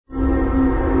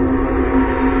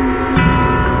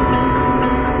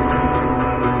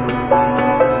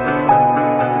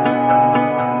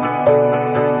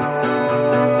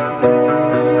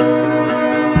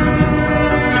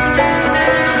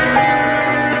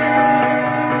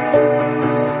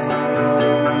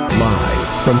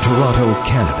From Toronto,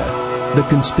 Canada, The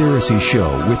Conspiracy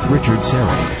Show with Richard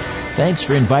Serra. Thanks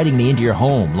for inviting me into your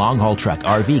home, long-haul truck,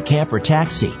 RV, camper,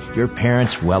 taxi, your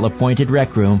parents' well-appointed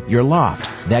rec room, your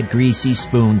loft, that greasy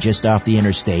spoon just off the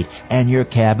interstate, and your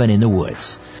cabin in the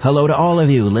woods. Hello to all of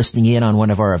you listening in on one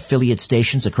of our affiliate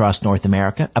stations across North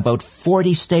America. About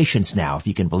 40 stations now, if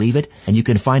you can believe it. And you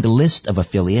can find a list of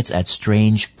affiliates at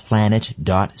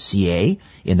strangeplanet.ca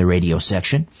in the radio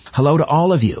section. Hello to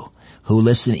all of you who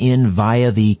listen in via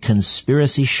the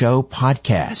Conspiracy Show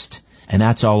podcast. And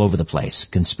that's all over the place.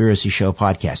 Conspiracy Show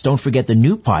podcast. Don't forget the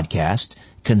new podcast,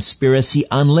 Conspiracy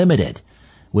Unlimited,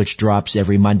 which drops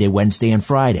every Monday, Wednesday, and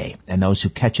Friday. And those who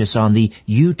catch us on the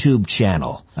YouTube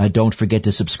channel, don't forget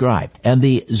to subscribe. And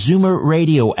the Zoomer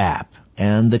Radio app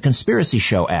and the Conspiracy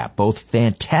Show app, both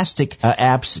fantastic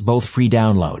apps, both free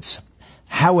downloads.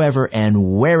 However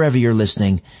and wherever you're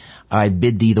listening, I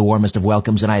bid thee the warmest of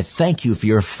welcomes, and I thank you for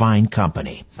your fine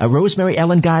company. Rosemary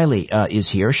Ellen Guilley is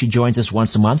here. She joins us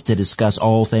once a month to discuss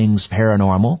all things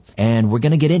paranormal, and we're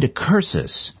going to get into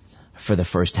curses for the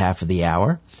first half of the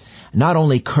hour. Not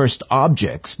only cursed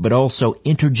objects, but also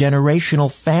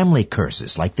intergenerational family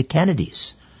curses, like the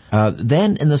Kennedys.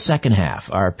 Then, in the second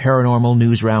half, our paranormal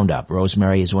news roundup.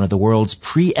 Rosemary is one of the world's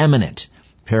preeminent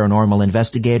paranormal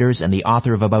investigators and the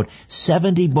author of about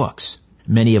 70 books,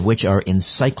 many of which are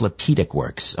encyclopedic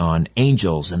works on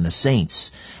angels and the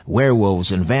saints,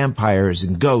 werewolves and vampires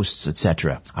and ghosts,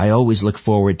 etc. I always look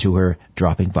forward to her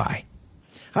dropping by.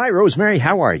 Hi, Rosemary.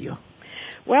 How are you?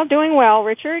 Well, doing well,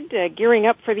 Richard. Gearing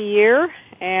up for the year,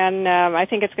 and I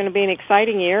think it's going to be an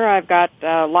exciting year. I've got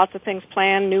lots of things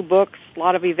planned, new books, a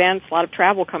lot of events, a lot of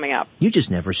travel coming up. You just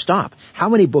never stop. How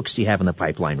many books do you have in the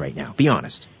pipeline right now? Be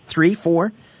honest. 3,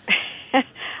 4?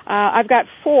 I've got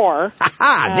 4.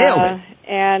 Ha-ha! Nailed it!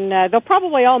 And they'll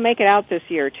probably all make it out this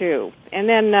year, too. And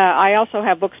then I also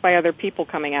have books by other people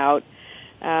coming out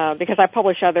because I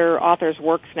publish other authors'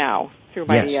 works now through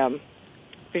my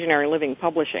Visionary Living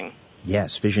Publishing.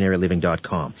 Yes,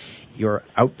 visionaryliving.com. Your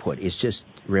output is just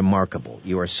remarkable.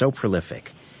 You are so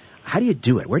prolific. How do you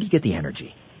do it? Where do you get the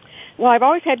energy? Well, I've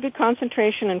always had good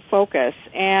concentration and focus,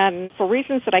 and for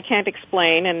reasons that I can't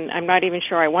explain, and I'm not even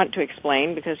sure I want to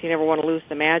explain because you never want to lose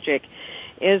the magic,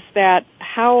 is that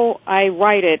how I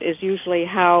write it is usually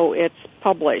how it's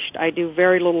published. I do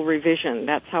very little revision.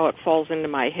 That's how it falls into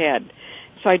my head.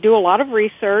 So I do a lot of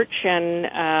research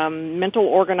and mental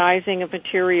organizing of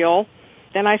material.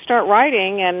 Then I start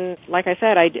writing, and like I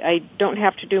said, I don't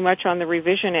have to do much on the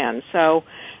revision end. So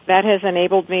that has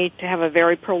enabled me to have a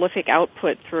very prolific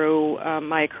output through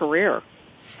my career.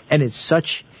 And it's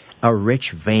such a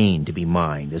rich vein to be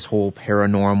mined, this whole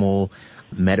paranormal,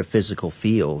 metaphysical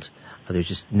field. There's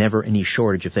just never any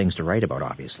shortage of things to write about,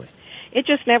 obviously. It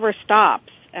just never stops.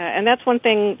 And that's one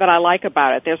thing that I like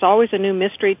about it. There's always a new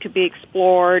mystery to be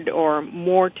explored or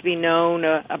more to be known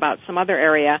about some other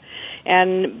area.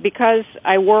 And because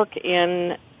I work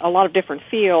in a lot of different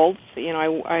fields, you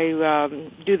know, I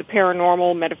do the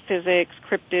paranormal, metaphysics,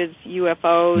 cryptids,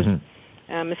 UFOs,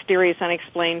 mysterious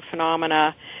unexplained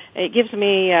phenomena. It gives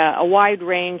me a wide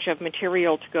range of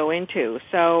material to go into.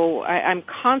 So I'm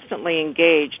constantly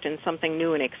engaged in something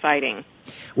new and exciting.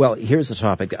 Well, here's a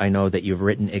topic I know that you've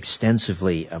written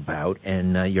extensively about,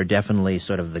 and you're definitely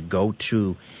sort of the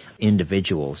go-to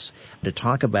individuals to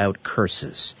talk about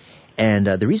curses. And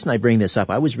the reason I bring this up,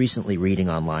 I was recently reading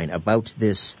online about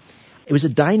this. It was a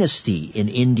dynasty in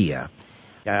India.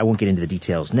 I won't get into the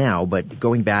details now, but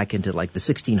going back into like the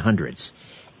 1600s.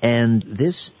 And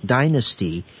this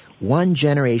dynasty, one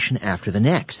generation after the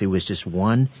next, there was just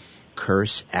one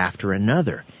curse after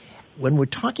another. When we're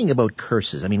talking about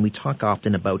curses, I mean, we talk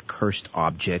often about cursed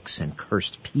objects and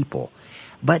cursed people.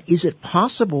 But is it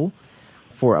possible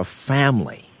for a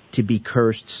family to be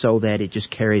cursed so that it just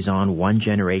carries on one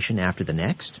generation after the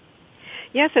next?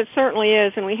 Yes, it certainly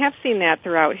is, and we have seen that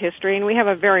throughout history, and we have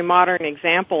a very modern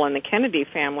example in the Kennedy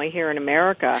family here in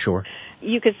America. Sure.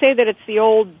 You could say that it's the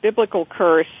old biblical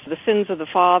curse, the sins of the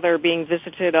father being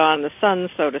visited on the son,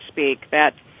 so to speak,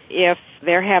 that if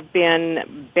there have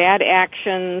been bad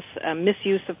actions,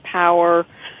 misuse of power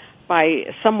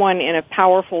by someone in a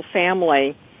powerful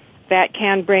family, that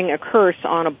can bring a curse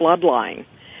on a bloodline,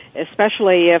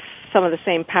 especially if some of the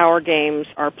same power games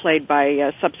are played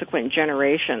by subsequent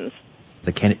generations.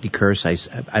 The Kennedy curse,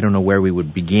 I don't know where we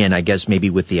would begin. I guess maybe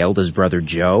with the eldest brother,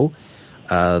 Joe,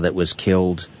 that was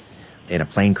killed in a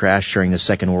plane crash during the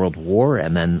Second World War,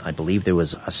 and then I believe there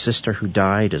was a sister who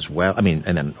died as well. I mean,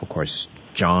 and then, of course,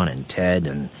 John and Ted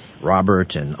and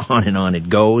Robert, and on it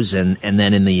goes, and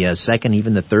then in the second,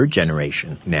 even the third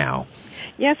generation now.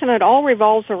 Yes, and it all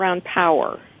revolves around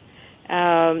power.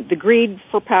 the greed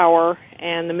for power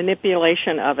and the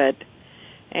manipulation of it.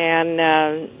 And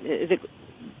the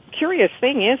curious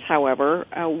thing is, however,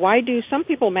 why do some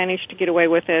people manage to get away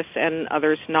with this and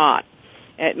others not?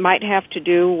 It might have to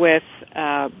do with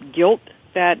guilt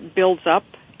that builds up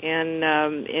in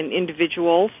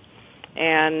individuals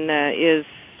and is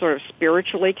sort of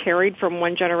spiritually carried from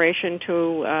one generation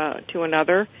to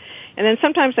another. And then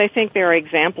sometimes I think there are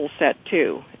examples set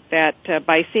too, that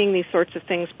by seeing these sorts of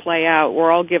things play out, we're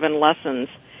all given lessons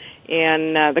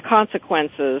in the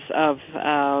consequences of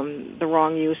the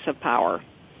wrong use of power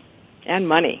and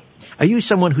money. Are you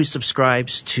someone who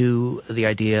subscribes to the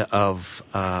idea of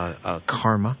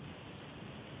karma?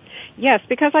 Yes,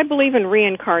 because I believe in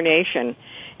reincarnation.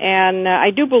 And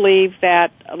I do believe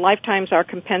that lifetimes are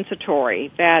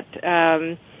compensatory,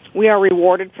 that we are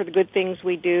rewarded for the good things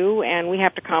we do, and we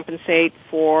have to compensate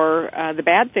for the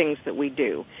bad things that we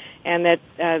do. And that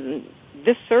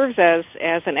this serves as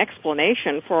an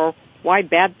explanation for why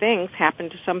bad things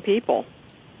happen to some people.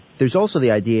 There's also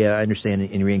the idea, I understand,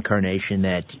 in reincarnation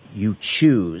that you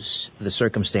choose the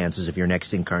circumstances of your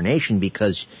next incarnation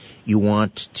because you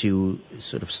want to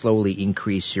sort of slowly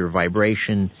increase your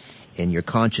vibration in your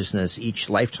consciousness each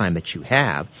lifetime that you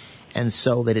have, and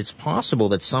so that it's possible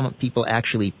that some people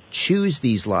actually choose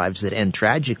these lives that end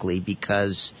tragically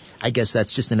because I guess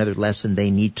that's just another lesson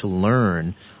they need to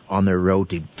learn on their road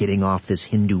to getting off this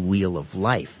Hindu wheel of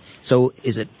life. So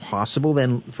is it possible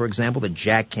then, for example, that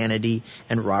Jack Kennedy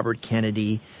and Robert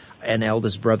Kennedy and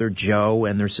eldest brother Joe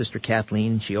and their sister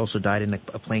Kathleen, she also died in a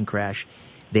plane crash,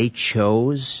 they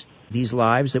chose these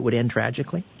lives that would end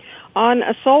tragically? On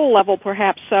a soul level,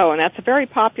 perhaps so, and that's a very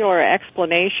popular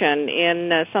explanation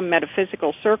in some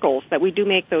metaphysical circles, that we do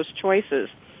make those choices,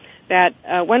 that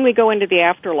when we go into the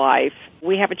afterlife,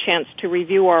 we have a chance to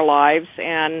review our lives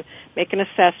and make an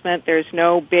assessment. There's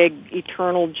no big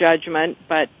eternal judgment,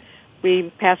 but we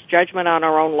pass judgment on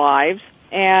our own lives,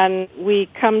 and we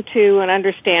come to an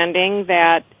understanding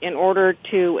that in order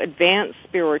to advance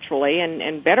spiritually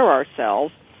and better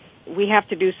ourselves, we have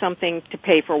to do something to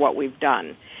pay for what we've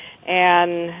done.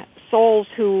 And souls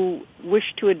who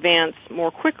wish to advance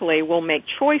more quickly will make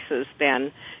choices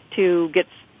then to get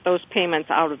those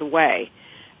payments out of the way.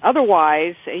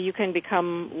 Otherwise, you can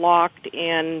become locked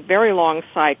in very long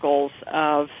cycles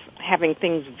of having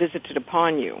things visited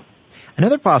upon you.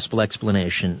 Another possible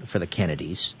explanation for the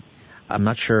Kennedys, I'm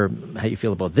not sure how you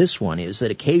feel about this one, is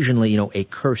that occasionally, a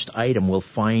cursed item will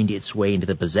find its way into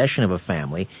the possession of a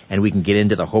family, and we can get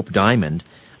into the Hope Diamond,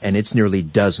 and it's nearly a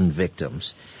dozen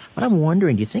victims. But I'm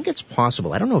wondering, do you think it's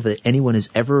possible? I don't know if anyone has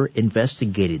ever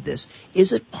investigated this.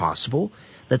 Is it possible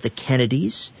that the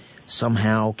Kennedys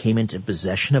somehow came into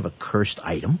possession of a cursed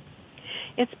item?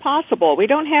 It's possible. We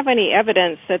don't have any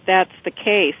evidence that that's the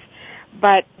case.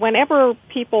 But whenever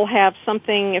people have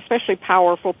something, especially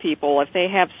powerful people, if they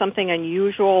have something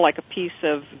unusual like a piece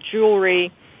of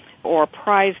jewelry or a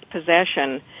prized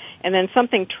possession, and then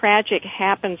something tragic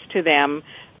happens to them,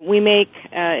 we make,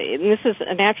 and this is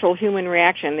a natural human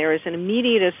reaction, there is an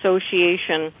immediate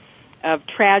association of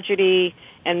tragedy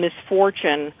and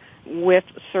misfortune with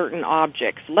certain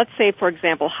objects. Let's say, for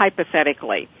example,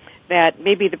 hypothetically, that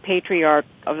maybe the patriarch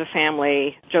of the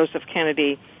family, Joseph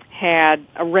Kennedy, had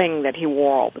a ring that he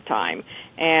wore all the time,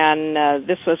 and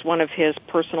this was one of his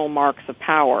personal marks of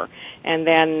power. And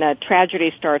then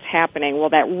tragedy starts happening. Well,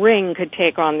 that ring could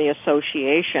take on the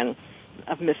association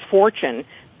of misfortune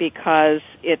because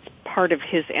it's part of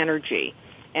his energy,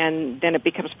 and then it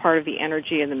becomes part of the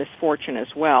energy and the misfortune as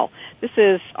well. This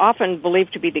is often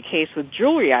believed to be the case with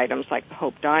jewelry items like the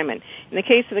Hope Diamond. In the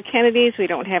case of the Kennedys, we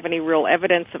don't have any real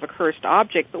evidence of a cursed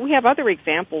object, but we have other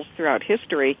examples throughout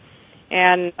history.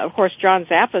 And, of course, John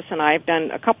Zaffis and I have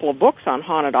done a couple of books on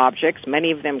haunted objects,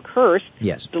 many of them cursed,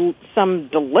 yes, some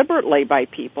deliberately by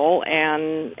people,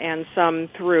 and some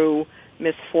through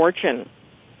misfortune.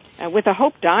 With the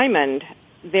Hope Diamond,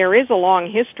 there is a long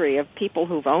history of people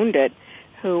who've owned it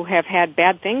who have had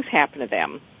bad things happen to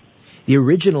them. The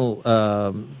original,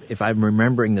 if I'm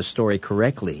remembering the story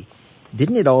correctly,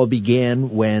 didn't it all begin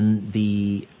when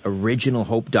the original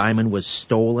Hope Diamond was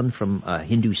stolen from a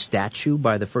Hindu statue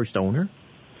by the first owner?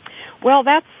 Well,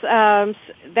 that's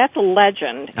a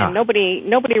legend, and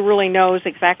nobody really knows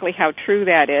exactly how true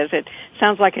that is. It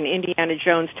sounds like an Indiana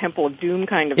Jones Temple of Doom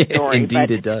kind of story. Indeed,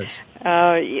 but, it does.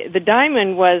 The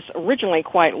diamond was originally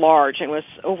quite large. It was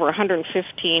over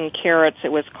 115 carats.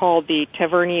 It was called the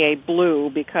Tavernier Blue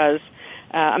because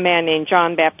a man named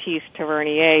John Baptiste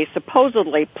Tavernier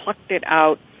supposedly plucked it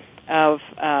out of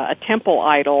a temple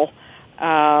idol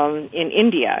in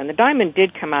India, and the diamond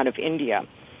did come out of India.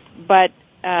 But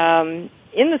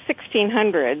in the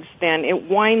 1600s, then it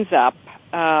winds up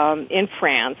in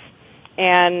France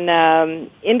and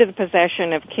into the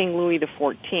possession of King Louis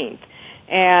XIV.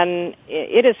 And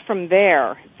it is from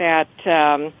there that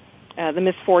the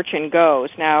misfortune goes.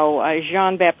 Now,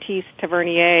 Jean-Baptiste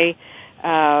Tavernier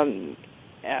died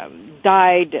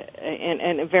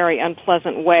in a very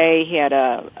unpleasant way. He had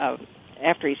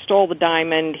after he stole the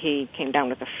diamond, he came down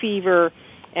with a fever,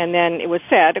 and then it was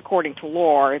said, according to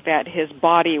lore, that his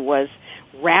body was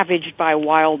ravaged by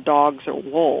wild dogs or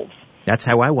wolves. That's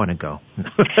how I want to go.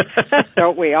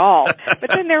 Don't we all?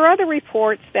 But then there are other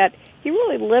reports that he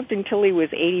really lived until he was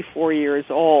 84 years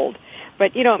old.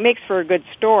 But, it makes for a good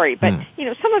story. But,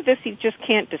 some of this you just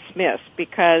can't dismiss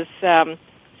because, the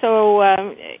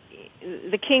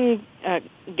king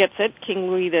gets it,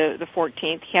 King Louis the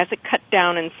 14th. He has it cut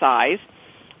down in size,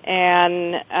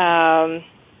 and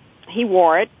he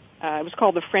wore it. It was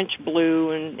called the French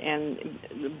blue, and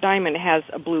the diamond has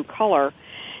a blue color.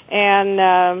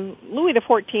 And Louis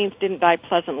XIV didn't die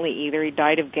pleasantly either. He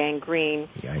died of gangrene.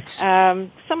 Yikes.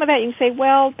 Some of that you can say,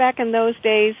 well, back in those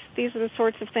days, these are the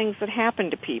sorts of things that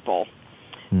happened to people.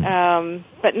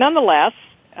 But nonetheless,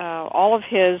 all of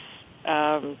his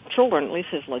children, at least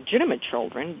his legitimate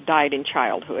children, died in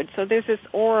childhood. So there's this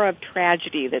aura of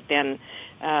tragedy that then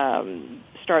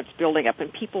starts building up.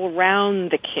 And people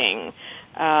around the king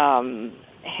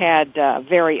had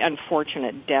very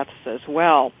unfortunate deaths as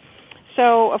well.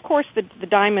 So, of course, the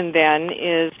diamond then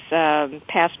is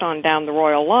passed on down the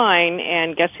royal line,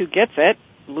 and guess who gets it?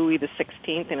 Louis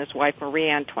XVI and his wife Marie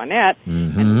Antoinette,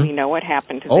 and we know what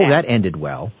happened to them. Oh, that ended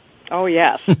well. Oh,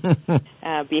 yes.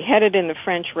 Beheaded in the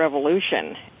French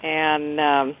Revolution.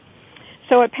 And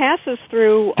so it passes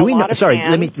through a lot of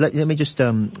hands. Let me just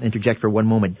interject for one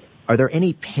moment. Are there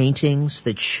any paintings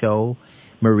that show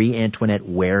Marie Antoinette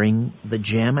wearing the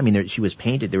gem? I mean, she was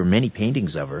painted. There were many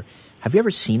paintings of her. Have you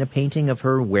ever seen a painting of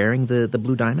her wearing the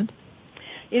blue diamond?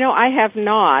 I have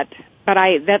not, but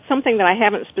that's something that I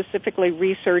haven't specifically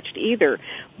researched either.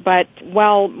 But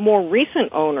while more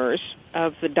recent owners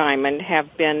of the diamond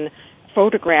have been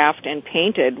photographed and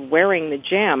painted wearing the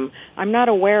gem, I'm not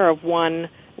aware of one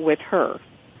with her.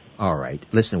 All right.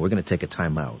 Listen, we're going to take a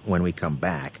time out. When we come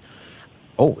back,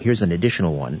 here's an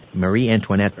additional one. Marie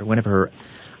Antoinette, one of her,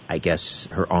 I guess,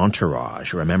 her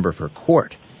entourage or a member of her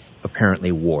court,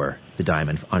 apparently wore the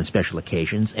diamond on special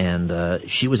occasions, and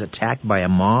she was attacked by a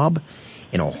mob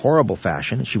in a horrible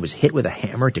fashion. She was hit with a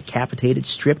hammer, decapitated,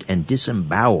 stripped, and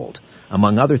disemboweled,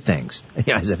 among other things.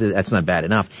 As if that's not bad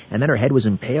enough. And then her head was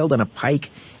impaled on a pike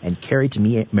and carried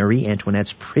to Marie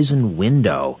Antoinette's prison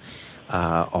window,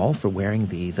 all for wearing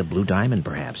the blue diamond,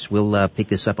 perhaps. We'll pick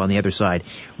this up on the other side.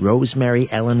 Rosemary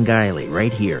Ellen Guilley,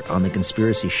 right here on The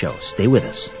Conspiracy Show. Stay with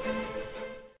us.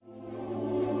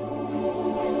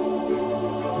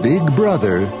 Big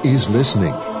Brother is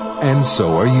listening, and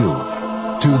so are you,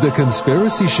 to The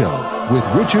Conspiracy Show with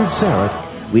Richard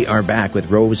Syrett. We are back with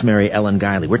Rosemary Ellen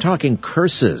Guilley. We're talking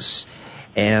curses.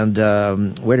 And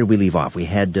where did we leave off? We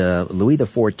had Louis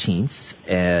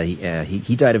XIV.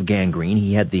 He died of gangrene.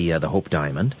 He had the Hope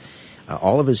Diamond.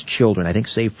 All of his children, I think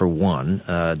save for one,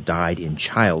 died in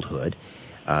childhood.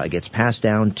 It gets passed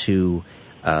down to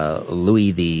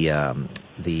Louis the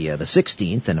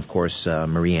 16th, and of course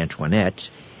Marie Antoinette.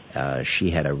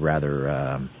 She had a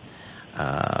rather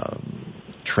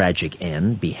tragic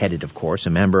end, beheaded, of course. A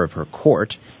member of her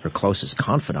court, her closest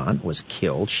confidant, was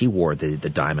killed. She wore the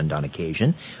diamond on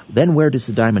occasion. Then where does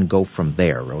the diamond go from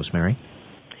there, Rosemary?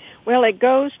 Well, it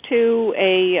goes to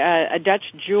a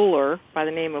Dutch jeweler by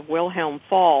the name of Wilhelm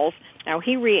Falls. Now,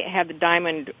 he had the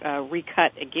diamond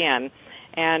recut again.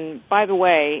 And by the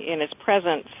way, in its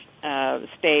present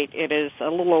state, it is a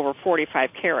little over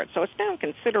 45 carats. So it's down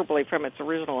considerably from its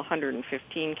original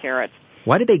 115 carats.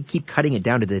 Why did they keep cutting it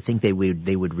down? Did they think they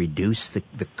would reduce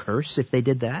the curse if they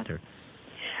did that? Or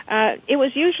it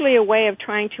was usually a way of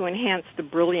trying to enhance the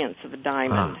brilliance of the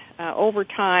diamond. Over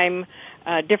time,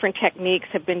 different techniques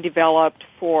have been developed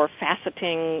for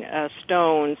faceting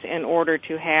stones in order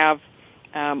to have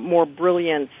more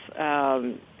brilliance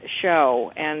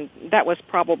show, and that was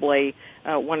probably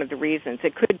one of the reasons.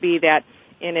 It could be that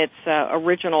in its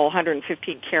original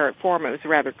 115 carat form, it was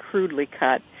rather crudely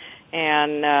cut,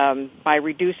 and by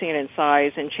reducing it in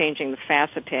size and changing the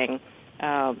faceting,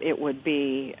 it would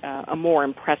be a more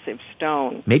impressive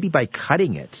stone. Maybe by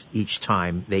cutting it each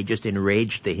time, they just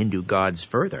enraged the Hindu gods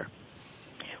further.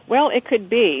 Well, it could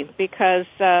be, because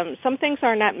some things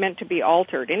are not meant to be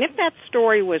altered. And if that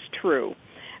story was true,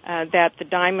 that the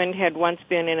diamond had once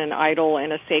been in an idol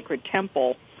in a sacred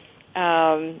temple,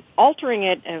 altering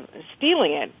it,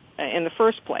 stealing it in the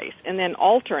first place, and then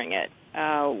altering it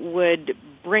would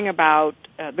bring about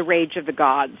the rage of the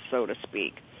gods, so to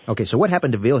speak. Okay, so what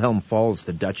happened to Wilhelm Falls,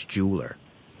 the Dutch jeweler?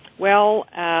 Well,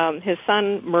 his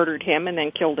son murdered him and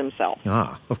then killed himself.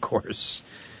 Ah, of course.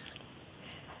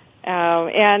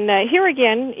 And here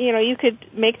again, you could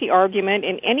make the argument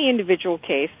in any individual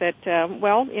case that,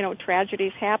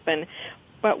 tragedies happen.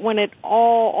 But when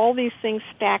all these things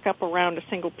stack up around a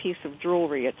single piece of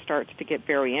jewelry, it starts to get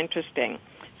very interesting.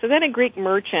 So then a Greek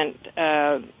merchant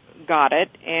got it,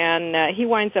 and he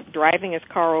winds up driving his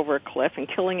car over a cliff and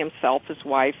killing himself, his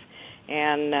wife,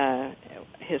 and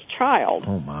his child.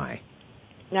 Oh, my.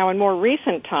 Now, in more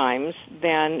recent times,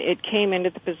 then, it came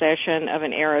into the possession of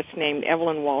an heiress named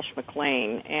Evelyn Walsh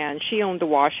McLean, and she owned the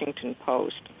Washington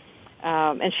Post.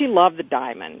 And she loved the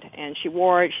diamond, and she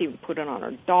wore it. She would put it on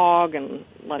her dog and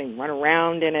let him run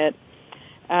around in it.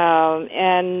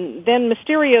 And then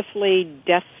mysteriously,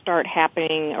 deaths start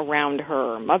happening around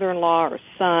her. Mother-in-law, her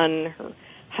son, her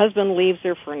husband leaves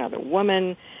her for another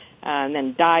woman, and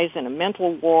then dies in a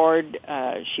mental ward.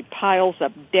 She piles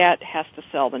up debt, has to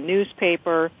sell the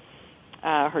newspaper.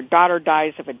 Her daughter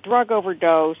dies of a drug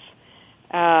overdose.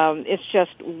 It's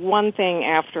just one thing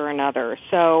after another.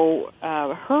 So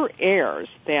her heirs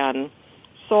then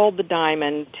sold the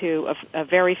diamond to a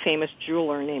very famous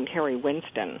jeweler named Harry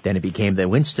Winston. Then it became the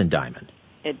Winston diamond.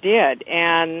 It did,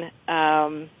 and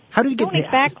how did it don't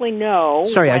exactly know.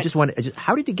 Sorry,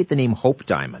 how did it get the name Hope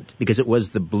Diamond? Because it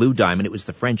was the blue diamond, it was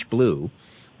the French blue.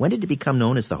 When did it become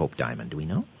known as the Hope Diamond? Do we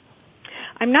know?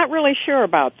 I'm not really sure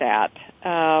about that.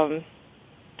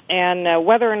 And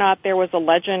whether or not there was a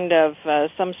legend of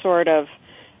some sort of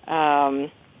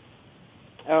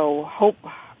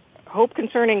hope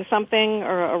concerning something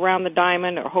or around the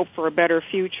diamond, or hope for a better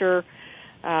future.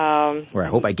 Or I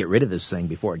hope I get rid of this thing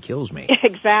before it kills me.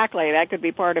 Exactly, that could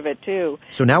be part of it too.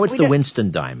 So now it's the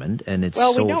Winston diamond, and it's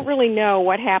well, sold. We don't really know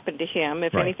what happened to him.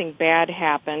 If anything bad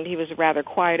happened, he was rather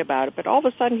quiet about it. But all of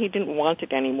a sudden, he didn't want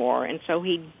it anymore, and so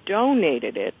he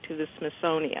donated it to the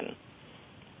Smithsonian.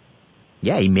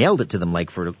 Yeah, he mailed it to them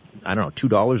for, I don't know,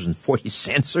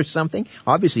 $2.40 or something.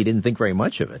 Obviously, he didn't think very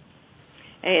much of it.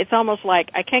 It's almost like,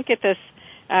 I can't get this,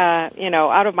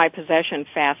 out of my possession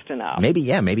fast enough. Maybe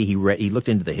he looked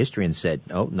into the history and said,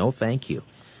 oh, no, thank you.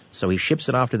 So he ships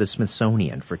it off to the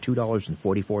Smithsonian for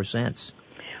 $2.44.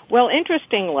 Well,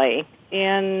 interestingly,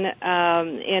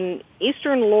 in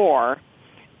Eastern lore,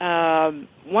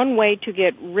 one way to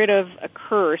get rid of a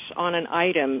curse on an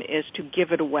item is to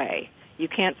give it away. You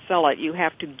can't sell it. You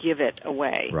have to give it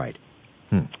away. Right.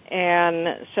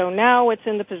 And so now it's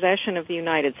in the possession of the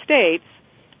United States,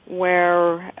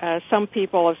 where some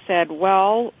people have said,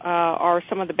 well, are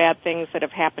some of the bad things that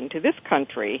have happened to this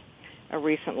country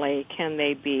recently, can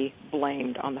they be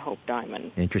blamed on the Hope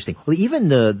Diamond? Interesting. Well, even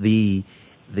the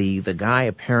guy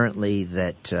apparently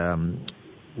that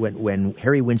when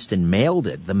Harry Winston mailed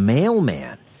it, the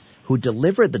mailman who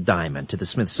delivered the diamond to the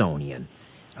Smithsonian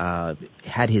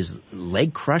had his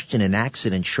leg crushed in an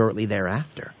accident shortly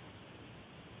thereafter.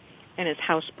 And his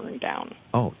house burned down.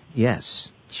 Oh,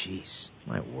 yes. Jeez,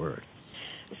 my word.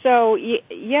 So,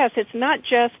 yes, it's not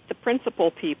just the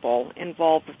principal people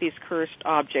involved with these cursed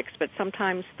objects, but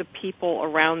sometimes the people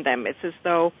around them. It's as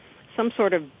though some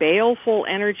sort of baleful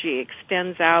energy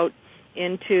extends out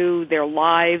into their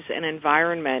lives and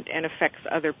environment and affects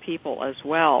other people as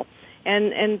well.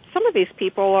 And some of these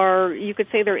people are, you could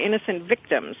say, they're innocent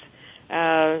victims.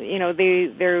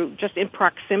 They're just in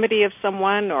proximity of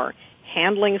someone or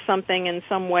handling something in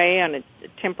some way on a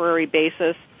temporary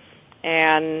basis,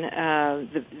 and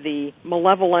the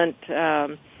malevolent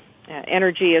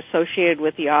energy associated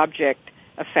with the object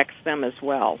affects them as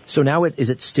well. So now is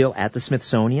it still at the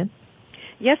Smithsonian?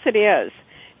 Yes, it is.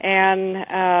 And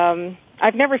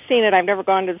I've never seen it. I've never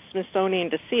gone to the Smithsonian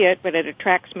to see it, but it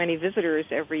attracts many visitors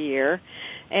every year,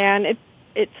 and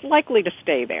it's likely to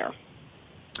stay there.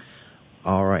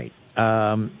 All right.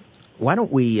 Why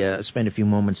don't we spend a few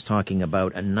moments talking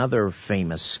about another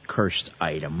famous cursed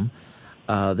item?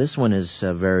 This one is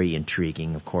very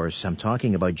intriguing, of course. I'm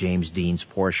talking about James Dean's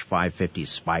Porsche 550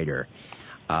 Spyder.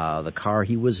 The car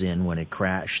he was in when it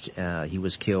crashed, he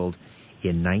was killed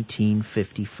in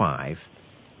 1955.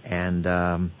 And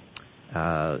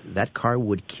that car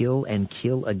would kill and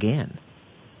kill again.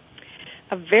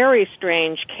 A very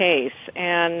strange case.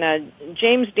 And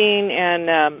James Dean and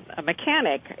a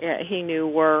mechanic he knew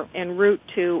were en route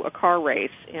to a car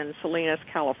race in Salinas,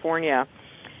 California.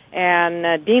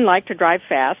 And Dean liked to drive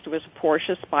fast. It was a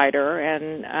Porsche Spyder,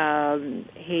 and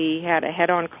he had a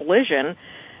head-on collision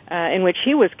in which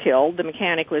he was killed. The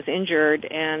mechanic was injured,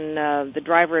 and the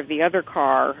driver of the other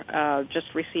car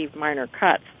just received minor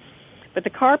cuts. But the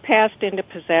car passed into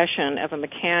possession of a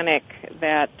mechanic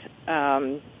that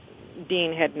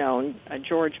Dean had known,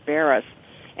 George Barris,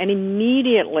 and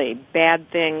immediately bad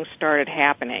things started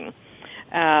happening.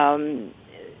 In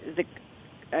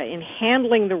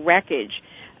handling the wreckage,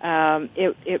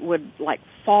 it would like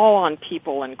fall on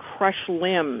people and crush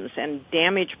limbs and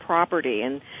damage property.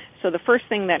 And so the first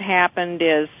thing that happened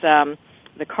is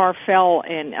the car fell,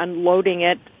 and unloading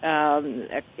it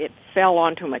fell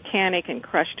onto a mechanic and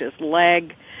crushed his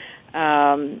leg.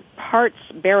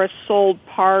 Barris sold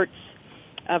parts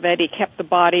of it. He kept the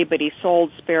body, but he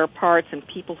sold spare parts, and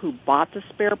people who bought the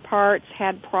spare parts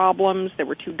had problems. There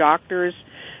were 2 doctors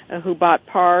who bought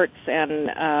parts,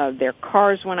 and their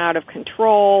cars went out of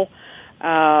control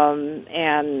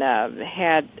and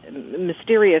had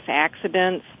mysterious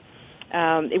accidents.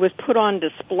 It was put on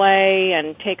display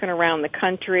and taken around the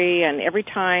country, and every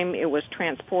time it was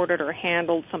transported or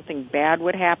handled, something bad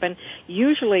would happen.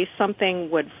 Usually something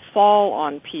would fall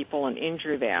on people and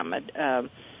injure them.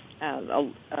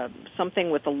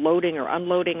 Something with the loading or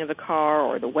unloading of the car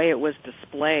or the way it was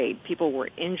displayed. People were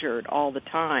injured all the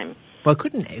time. Well,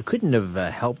 it couldn't have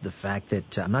helped the fact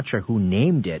that I'm not sure who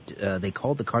named it. They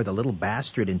called the car the Little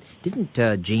Bastard, and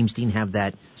didn't James Dean have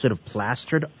that sort of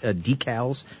plastered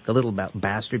decals, the Little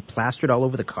Bastard plastered all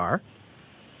over the car?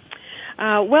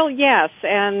 Well, yes,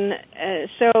 and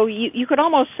so you could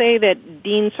almost say that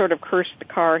Dean sort of cursed the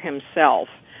car himself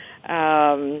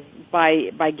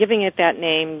by giving it that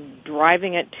name,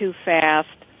 driving it too fast.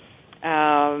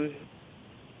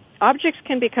 Objects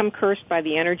can become cursed by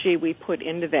the energy we put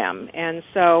into them, and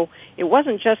so it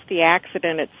wasn't just the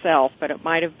accident itself, but it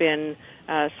might have been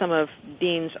some of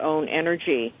Dean's own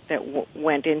energy that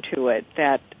went into it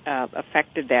that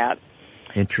affected that.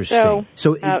 Interesting.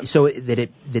 So that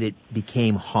it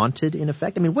became haunted in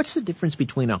effect. I mean, what's the difference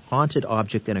between a haunted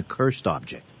object and a cursed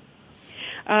object?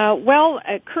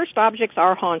 Cursed objects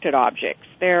are haunted objects.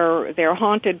 They're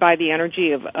haunted by the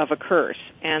energy of a curse,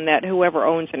 and that whoever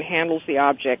owns and handles the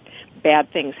object,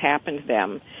 bad things happen to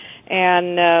them.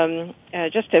 And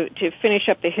just to finish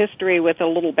up the history with the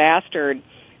Little Bastard,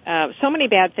 so many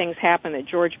bad things happened that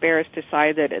George Barris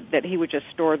decided that he would just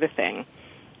store the thing.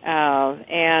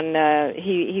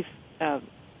 He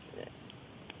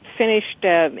finished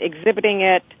exhibiting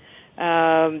it.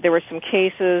 There were some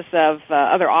cases of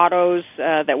other autos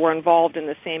that were involved in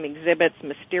the same exhibits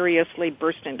mysteriously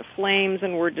burst into flames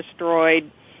and were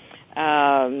destroyed.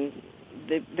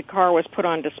 The car was put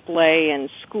on display in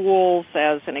schools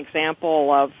as an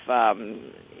example of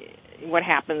what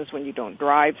happens when you don't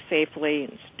drive safely,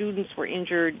 and students were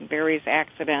injured in various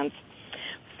accidents.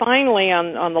 Finally,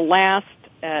 on the last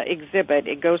exhibit,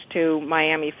 it goes to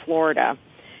Miami, Florida.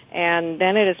 And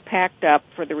then it is packed up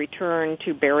for the return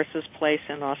to Barris's place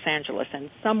in Los Angeles. And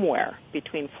somewhere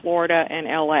between Florida and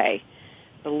L.A.,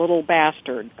 the Little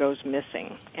Bastard goes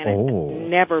missing. And it's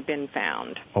never been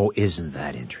found. Oh, isn't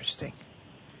that interesting?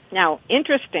 Now,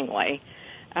 interestingly,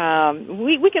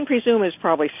 we can presume it's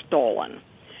probably stolen.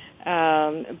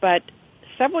 But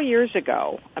several years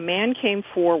ago, a man came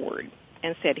forward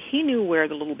and said he knew where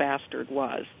the Little Bastard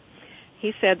was.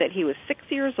 He said that he was 6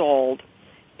 years old,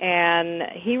 and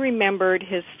he remembered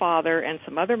his father and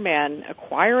some other men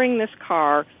acquiring this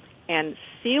car and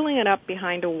sealing it up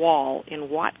behind a wall in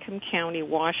Whatcom County,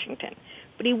 Washington.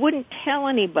 But he wouldn't tell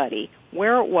anybody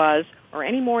where it was or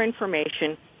any more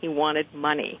information. He wanted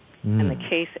money, and the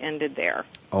case ended there.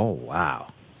 Oh, wow.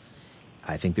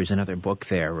 I think there's another book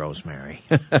there, Rosemary.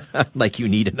 Like you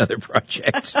need another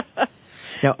project.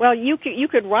 Now, well, you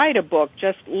could write a book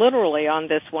just literally on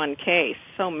this one case.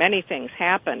 So many things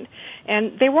happened,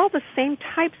 and they were all the same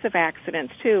types of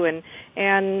accidents too.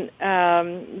 And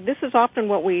this is often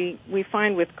what we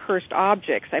find with cursed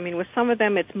objects. I mean, with some of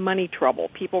them, it's money trouble.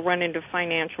 People run into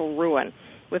financial ruin.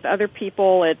 With other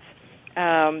people, it's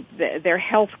their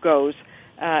health goes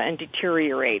and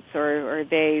deteriorates, or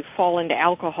they fall into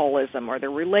alcoholism, or their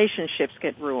relationships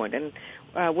get ruined.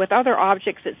 And with other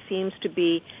objects, it seems to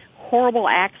be horrible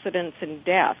accidents and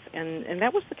death, and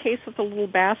that was the case with the Little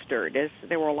Bastard.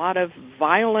 There were a lot of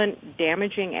violent,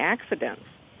 damaging accidents.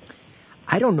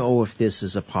 I don't know if this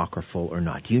is apocryphal or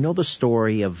not. Do you know the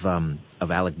story of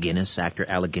Alec Guinness, actor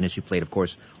Alec Guinness, who played, of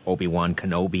course, Obi-Wan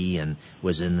Kenobi, and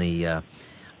was in the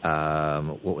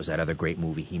what was that other great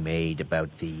movie he made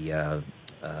about the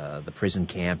prison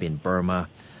camp in Burma,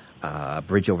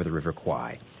 Bridge over the River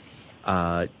Kwai,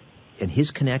 and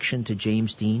his connection to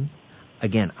James Dean.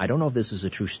 Again, I don't know if this is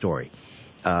a true story,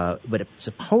 but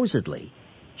supposedly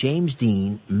James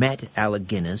Dean met Alec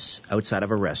Guinness outside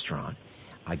of a restaurant.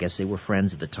 I guess they were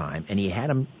friends at the time, and he had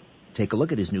him take a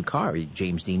look at his new car.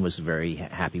 James Dean was very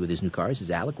happy with his new car. He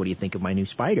says, Alec, what do you think of my new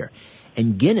Spyder?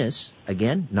 And Guinness,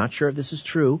 again, not sure if this is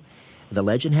true, the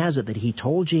legend has it that he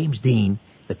told James Dean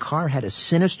the car had a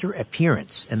sinister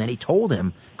appearance, and then he told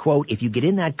him, quote, if you get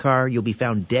in that car, you'll be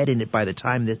found dead in it by the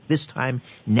time this time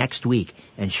next week.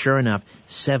 And sure enough,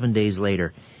 7 days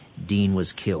later, Dean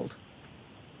was killed.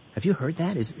 Have you heard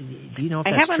that? Do you know if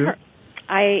that's true?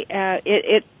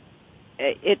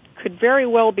 It could very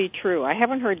well be true. I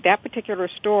haven't heard that particular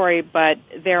story, but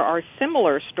there are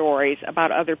similar stories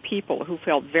about other people who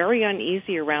felt very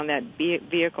uneasy around that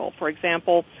vehicle. For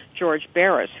example, George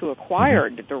Barris, who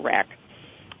acquired the wreck,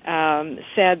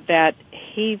 said that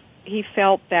he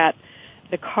felt that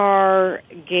the car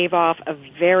gave off a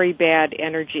very bad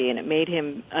energy and it made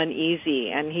him uneasy,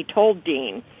 and he told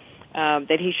Dean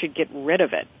that he should get rid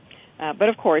of it. But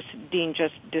of course, Dean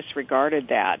just disregarded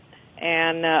that.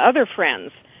 And other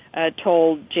friends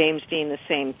told James Dean the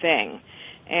same thing.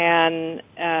 And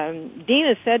Dean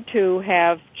is said to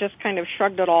have just kind of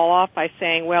shrugged it all off by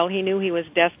saying, well, he knew he was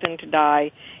destined to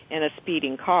die in a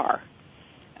speeding car.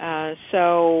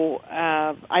 So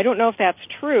I don't know if that's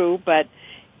true, but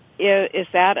is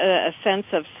that a sense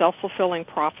of self-fulfilling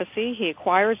prophecy? He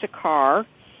acquires a car,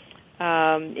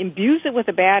 imbues it with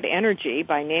a bad energy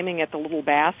by naming it the little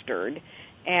bastard,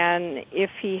 and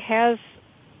if he has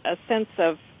a sense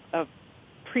of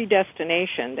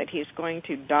predestination that he's going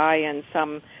to die in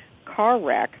some car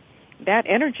wreck, that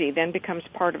energy then becomes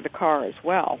part of the car as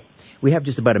well. We have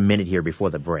just about a minute here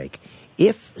before the break.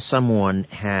 If someone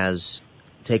has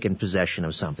taken possession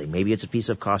of something, maybe it's a piece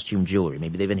of costume jewelry,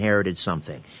 maybe they've inherited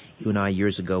something. You and I,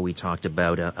 years ago, we talked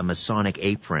about a Masonic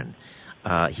apron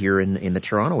here in the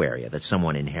Toronto area that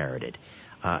someone inherited.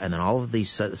 And then all of these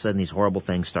sudden these horrible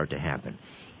things start to happen.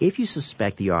 If you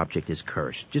suspect the object is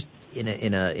cursed, just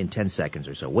in 10 seconds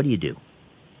or so, what do you do?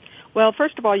 Well,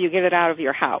 first of all, you get it out of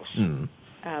your house.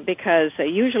 Because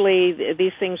usually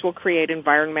these things will create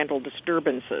environmental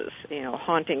disturbances,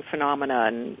 haunting phenomena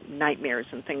and nightmares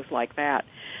and things like that.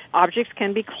 Objects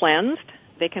can be cleansed.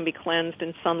 They can be cleansed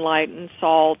in sunlight and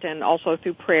salt and also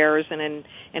through prayers and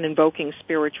invoking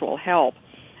spiritual help.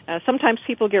 Sometimes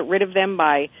people get rid of them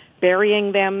by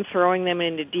burying them, throwing them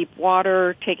into deep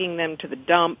water, taking them to the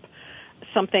dump,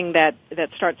 something that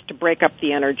starts to break up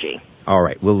the energy. All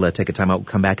right, we'll take a time out, we'll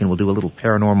come back, and we'll do a little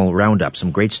paranormal roundup, some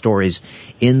great stories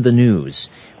in the news.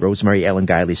 Rosemary Ellen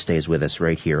Guilley stays with us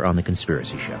right here on The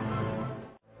Conspiracy Show.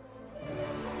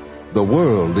 The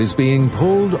world is being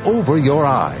pulled over your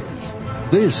eyes.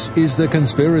 This is The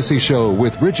Conspiracy Show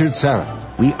with Richard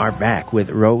Syrett. We are back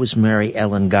with Rosemary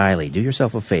Ellen Guilley. Do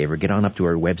yourself a favor, get on up to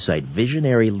her website,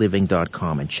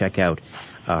 visionaryliving.com, and check out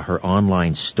her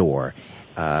online store,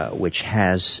 which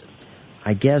has,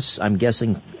 I'm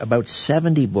guessing, about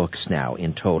 70 books now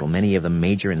in total, many of them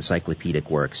major encyclopedic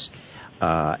works.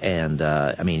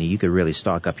 You could really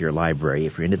stock up your library.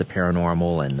 If you're into the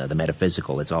paranormal and the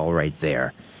metaphysical, it's all right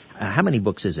there. How many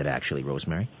books is it actually,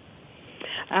 Rosemary?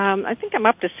 I think I'm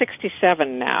up to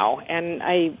 67 now, and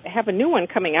I have a new one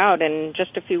coming out in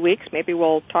just a few weeks. Maybe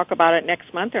we'll talk about it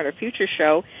next month on a future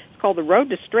show. It's called The Road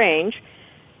to Strange,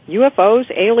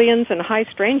 UFOs, Aliens, and High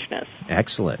Strangeness.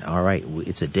 Excellent. All right.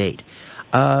 It's a date.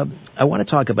 I want to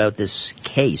talk about this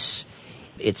case.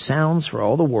 It sounds for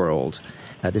all the world,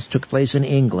 this took place in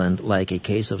England, like a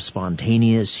case of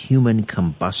spontaneous human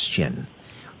combustion.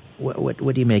 What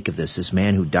do you make of this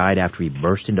man who died after he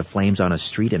burst into flames on a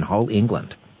street in Hull,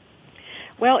 England?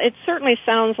 Well, it certainly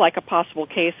sounds like a possible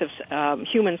case of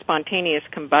human spontaneous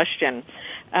combustion.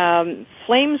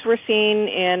 Flames were seen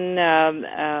in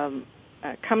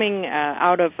coming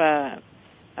out of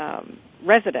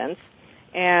residence,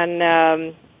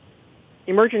 and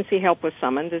emergency help was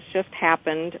summoned. This just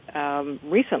happened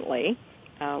recently,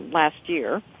 last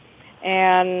year,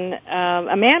 and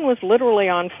a man was literally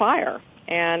on fire.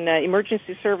 And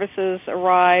emergency services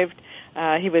arrived.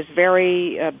 He was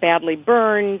very badly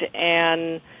burned,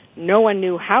 and no one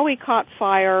knew how he caught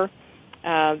fire.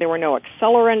 There were no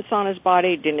accelerants on his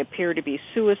body. It didn't appear to be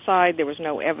suicide. There was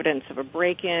no evidence of a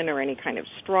break-in or any kind of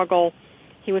struggle.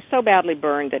 He was so badly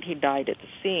burned that he died at the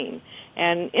scene.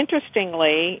 And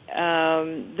interestingly,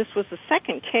 this was the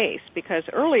second case, because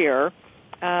earlier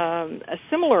a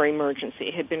similar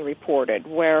emergency had been reported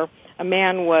where a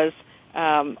man was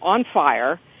on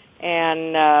fire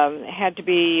and had to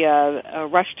be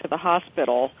rushed to the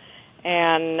hospital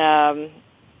and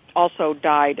also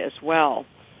died as well.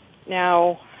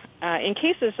 Now, in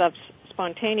cases of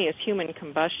spontaneous human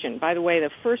combustion, by the way,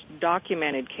 the first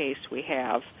documented case we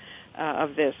have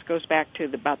of this goes back to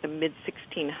about the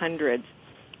mid-1600s,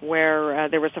 where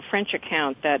there was a French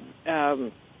account that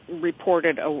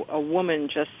reported a woman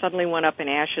just suddenly went up in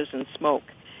ashes and smoke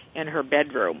in her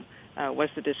bedroom, was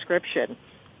the description.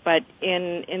 But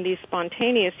in these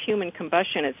spontaneous human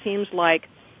combustion, it seems like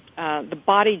the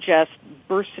body just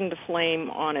bursts into flame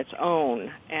on its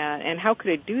own. And how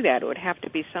could it do that? It would have to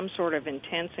be some sort of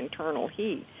intense internal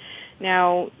heat.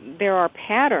 Now, there are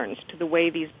patterns to the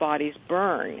way these bodies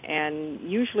burn, and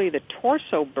usually the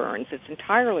torso burns. It's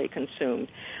entirely consumed.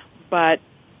 But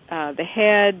the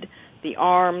head, the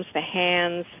arms, the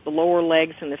hands, the lower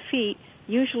legs, and the feet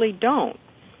usually don't.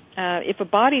 If a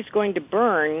body's going to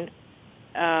burn,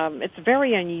 it's a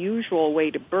very unusual way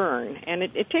to burn, and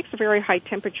it takes a very high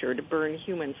temperature to burn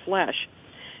human flesh.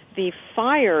 The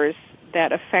fires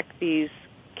that affect these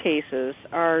cases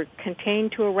are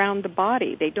contained to around the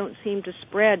body. They don't seem to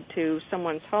spread to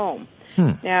someone's home.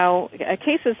 Now,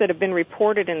 cases that have been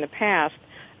reported in the past,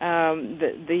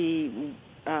 the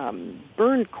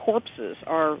burned corpses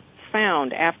are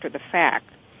found after the fact,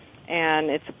 and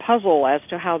it's a puzzle as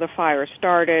to how the fire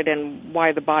started and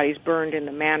why the bodies burned in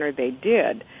the manner they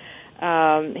did.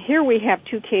 Here we have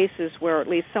two cases where at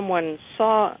least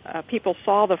people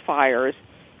saw the fires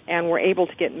and were able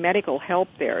to get medical help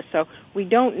there. So we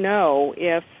don't know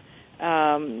if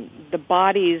the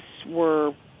bodies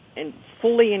were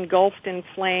fully engulfed in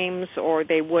flames or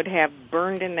they would have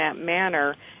burned in that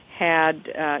manner had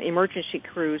emergency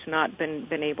crews not been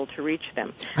able to reach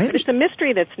them. But it's a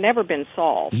mystery that's never been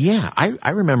solved. Yeah, I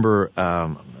remember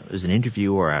there's an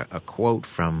interview or a quote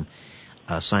from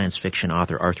science fiction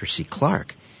author Arthur C.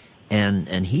 Clarke,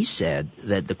 and he said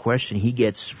that the question he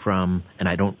gets from, and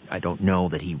I don't know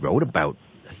that he wrote about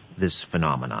this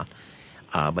phenomenon,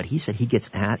 but he said he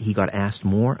got asked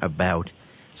more about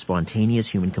spontaneous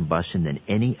human combustion than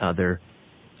any other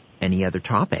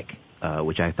topic.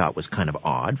 Which I thought was kind of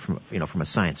odd from a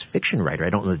science fiction writer. I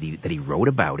don't know that he wrote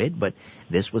about it, but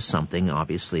this was something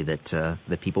obviously that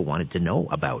people wanted to know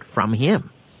about from him.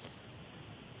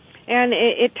 And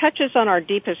it touches on our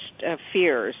deepest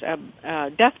fears.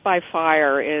 Death by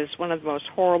fire is one of the most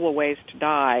horrible ways to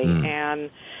die,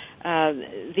 and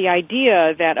the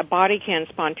idea that a body can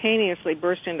spontaneously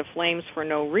burst into flames for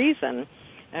no reason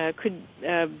could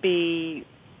be,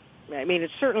 I mean,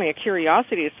 it's certainly a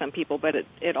curiosity to some people, but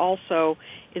it also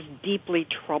is deeply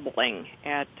troubling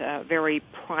at a very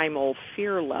primal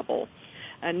fear level.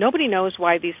 Nobody knows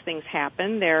why these things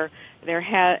happen. There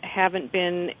haven't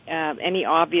been any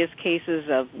obvious cases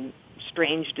of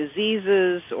strange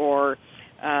diseases or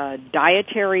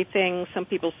dietary things. Some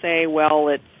people say, well,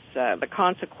 it's the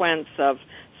consequence of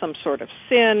some sort of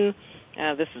sin.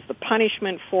 This is the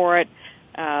punishment for it.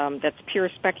 That's pure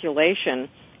speculation.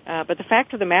 But the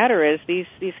fact of the matter is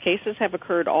these cases have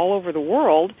occurred all over the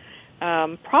world,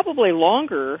 probably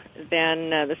longer than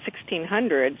the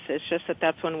 1600s. It's just that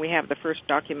that's when we have the first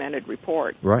documented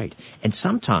report. Right. And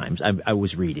sometimes I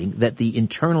was reading that the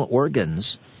internal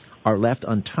organs are left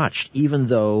untouched, even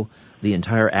though the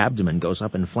entire abdomen goes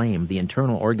up in flame. The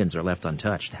internal organs are left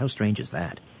untouched. How strange is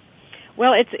that?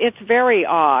 Well, it's very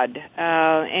odd,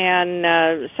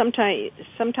 and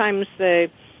sometimes the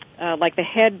like the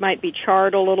head might be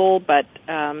charred a little, but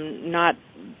not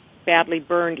badly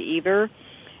burned either.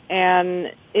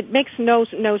 And it makes no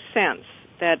sense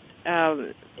that,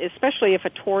 especially if a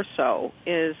torso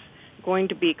is going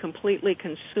to be completely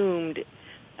consumed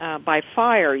by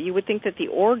fire, you would think that the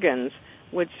organs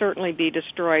would certainly be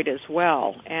destroyed as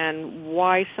well. And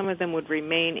why some of them would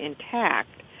remain intact,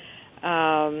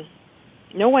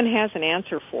 no one has an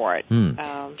answer for it.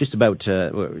 Just about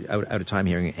out of time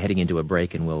here, heading into a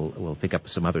break, and we'll pick up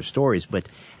some other stories. But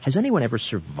has anyone ever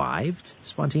survived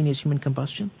spontaneous human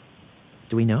combustion?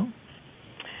 Do we know?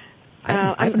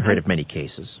 I haven't heard of many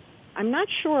cases. I'm not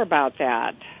sure about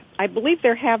that. I believe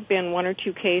there have been one or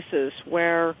two cases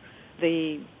where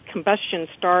the combustion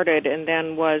started and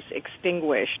then was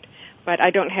extinguished, but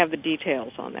I don't have the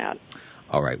details on that.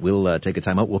 All right, we'll take a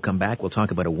time out. We'll come back. We'll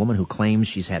talk about a woman who claims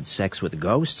she's had sex with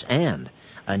ghosts and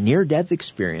a near-death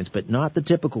experience, but not the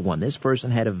typical one. This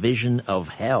person had a vision of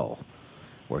hell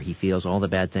where he feels all the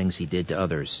bad things he did to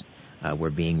others were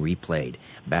being replayed.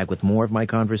 Back with more of my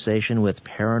conversation with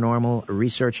paranormal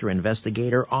researcher,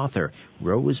 investigator, author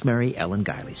Rosemary Ellen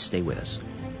Guilley. Stay with us.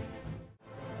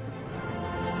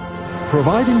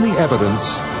 Providing the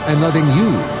evidence and letting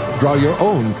you draw your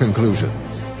own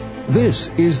conclusions. This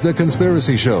is The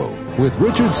Conspiracy Show with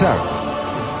Richard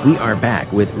Sarrett. We are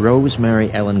back with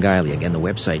Rosemary Ellen Guilley. Again, the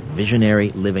website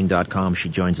visionaryliving.com. She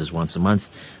joins us once a month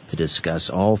to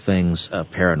discuss all things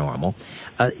paranormal.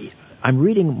 I'm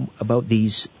reading about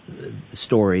these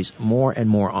stories more and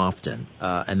more often,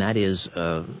 and that is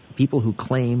people who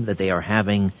claim that they are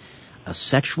having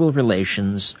sexual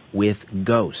relations with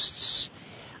ghosts.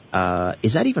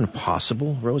 Is that even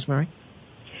possible, Rosemary?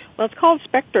 Well, it's called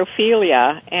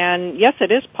spectrophilia, and yes,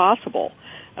 it is possible.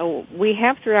 We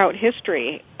have throughout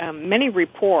history many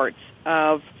reports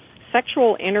of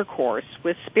sexual intercourse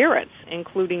with spirits,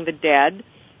 including the dead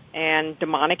and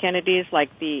demonic entities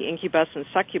like the incubus and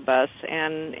succubus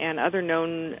and other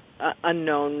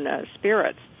unknown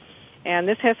spirits. And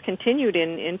this has continued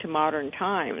into modern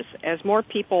times. As more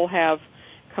people have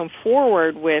come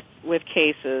forward with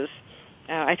cases,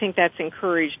 I think that's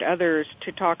encouraged others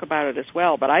to talk about it as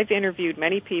well. But I've interviewed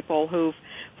many people who've,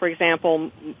 for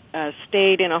example,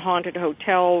 stayed in a haunted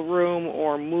hotel room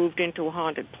or moved into a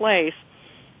haunted place,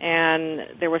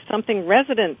 and there was something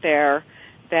resident there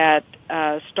that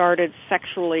started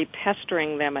sexually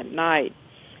pestering them at night.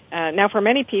 Now, for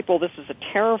many people, this is a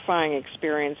terrifying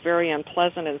experience, very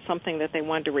unpleasant, and something that they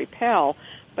want to repel.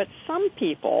 But some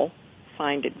people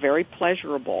find it very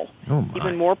pleasurable,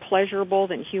 even more pleasurable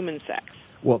than human sex.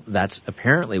 Well, that's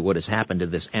apparently what has happened to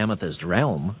this Amethyst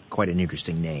Realm, quite an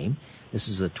interesting name. This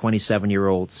is a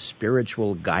 27-year-old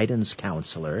spiritual guidance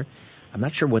counselor. I'm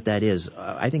not sure what that is.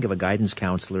 I think of a guidance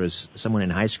counselor as someone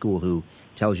in high school who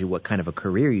tells you what kind of a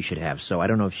career you should have. So I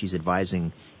don't know if she's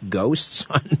advising ghosts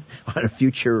on a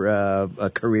future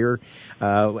career.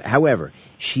 However,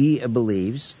 she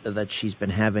believes that she's been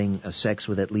having sex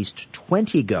with at least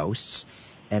 20 ghosts,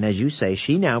 and as you say,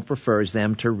 she now prefers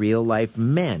them to real-life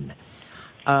men.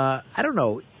 I don't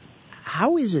know.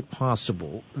 How is it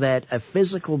possible that a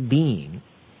physical being,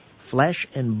 flesh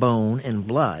and bone and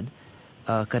blood,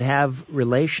 could have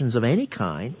relations of any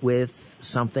kind with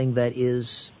something that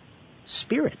is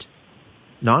spirit,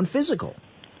 non-physical?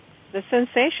 The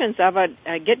sensations of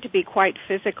it get to be quite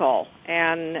physical,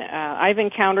 and I've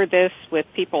encountered this with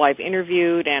people I've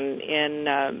interviewed and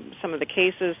in some of the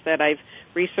cases that I've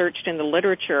researched in the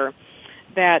literature,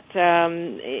 that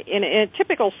in a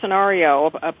typical scenario,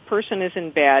 a person is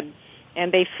in bed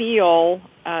and they feel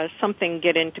something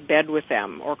get into bed with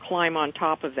them or climb on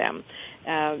top of them.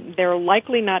 They're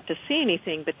likely not to see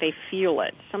anything, but they feel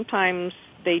it. Sometimes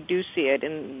they do see it.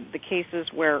 In the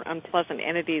cases where unpleasant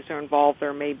entities are involved,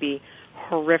 there may be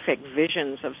horrific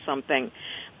visions of something.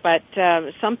 But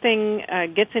something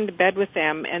gets into bed with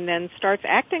them and then starts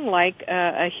acting like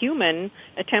a human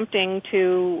attempting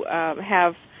to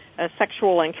have a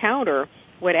sexual encounter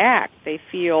would act. They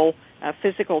feel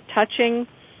physical touching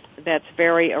that's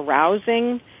very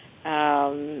arousing.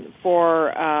 For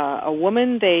a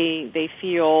woman, they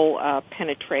feel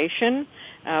penetration.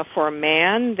 For a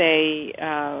man, they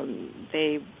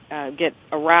get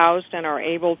aroused and are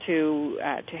able to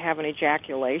have an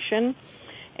ejaculation,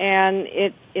 and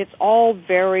it's all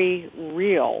very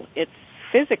real. It's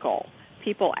physical.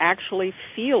 People actually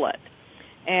feel it,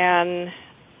 and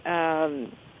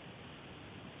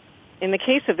in the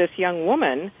case of this young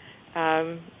woman,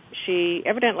 she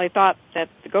evidently thought that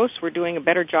the ghosts were doing a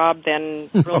better job than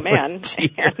real men.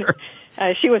 And,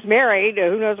 she was married.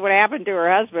 Who knows what happened to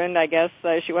her husband? I guess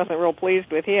she wasn't real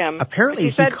pleased with him. Apparently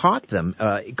he caught them,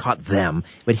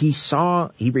 but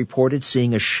he reported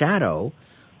seeing a shadow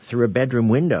through a bedroom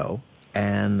window,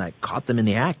 and I caught them in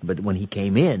the act. But when he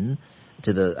came in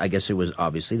I guess it was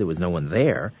obviously there was no one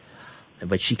there,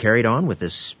 but she carried on with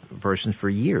this person for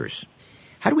years.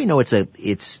 How do we know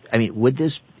would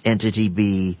this entity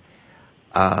be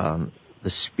the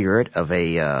spirit of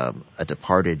a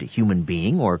departed human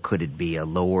being, or could it be a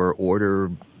lower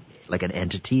order, like an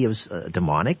entity of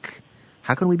demonic?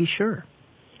 How can we be sure?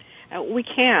 We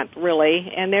can't,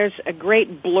 really, and there's a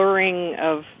great blurring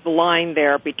of the line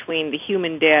there between the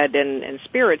human dead and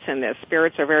spirits in this.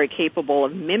 Spirits are very capable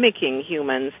of mimicking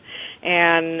humans,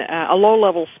 and a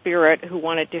low-level spirit who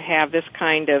wanted to have this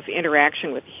kind of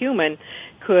interaction with a human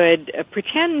could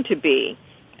pretend to be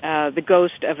the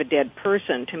ghost of a dead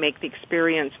person to make the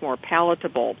experience more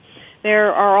palatable.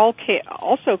 There are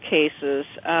also cases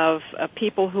of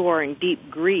people who are in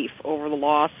deep grief over the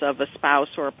loss of a spouse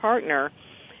or a partner,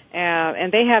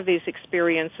 and they have these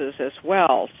experiences as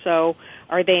well. So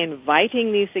are they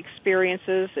inviting these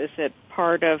experiences? Is it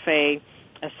part of a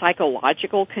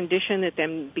psychological condition that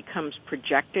then becomes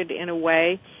projected in a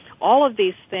way? All of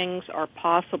these things are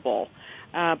possible.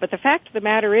 But the fact of the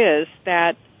matter is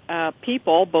that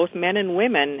people, both men and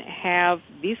women, have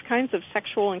these kinds of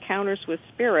sexual encounters with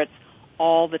spirits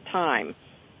all the time.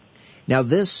 Now,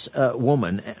 this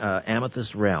woman,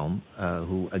 Amethyst Realm,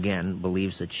 who, again,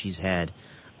 believes that she's had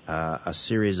a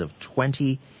series of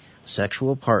 20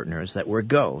 sexual partners that were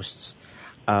ghosts,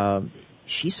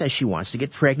 she says she wants to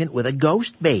get pregnant with a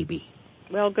ghost baby.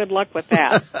 Well, good luck with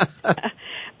that.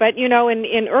 But,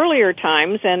 in earlier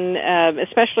times, and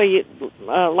especially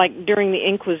like during the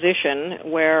Inquisition,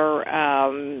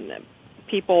 where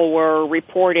people were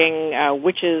reporting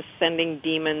witches sending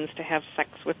demons to have sex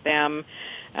with them,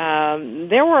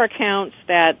 there were accounts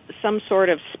that some sort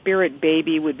of spirit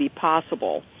baby would be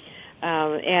possible.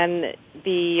 And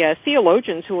the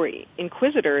theologians who were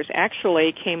inquisitors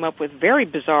actually came up with very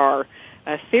bizarre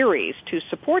theories to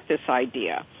support this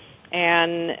idea.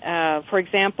 And, for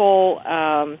example,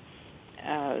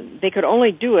 they could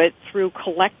only do it through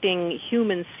collecting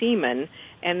human semen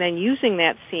and then using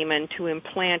that semen to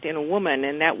implant in a woman,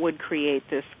 and that would create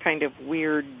this kind of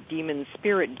weird demon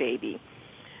spirit baby.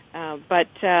 But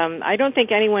I don't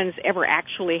think anyone's ever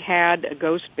actually had a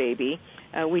ghost baby.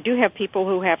 We do have people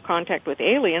who have contact with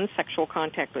aliens, sexual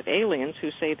contact with aliens,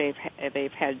 who say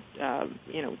they've had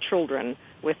children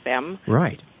with them.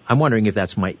 Right. I'm wondering if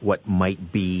that's what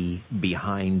might be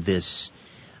behind this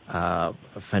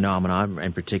phenomenon,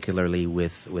 and particularly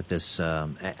with this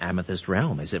amethyst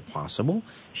realm. Is it possible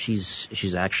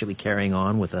she's actually carrying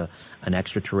on with an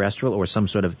extraterrestrial or some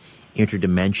sort of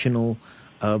interdimensional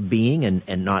being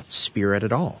and not spirit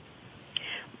at all?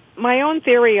 My own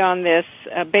theory on this,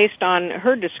 based on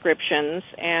her descriptions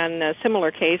and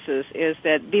similar cases, is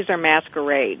that these are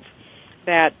masquerades.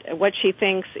 That what she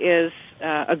thinks is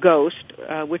a ghost,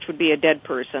 which would be a dead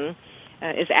person,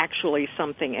 is actually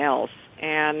something else.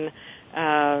 And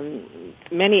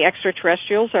many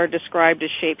extraterrestrials are described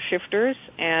as shapeshifters,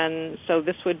 and so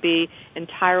this would be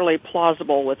entirely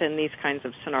plausible within these kinds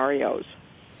of scenarios.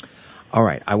 All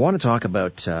right, I want to talk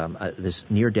about this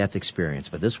near-death experience,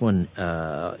 but this one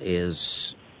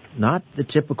is not the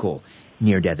typical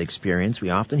near-death experience. We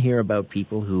often hear about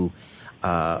people who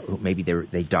maybe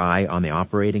they die on the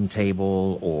operating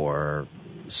table, or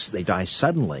they die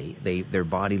suddenly.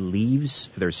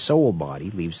 Their soul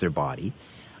body leaves their body.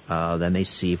 Then they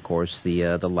see, of course,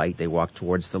 the light. They walk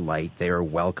towards the light. They are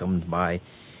welcomed by,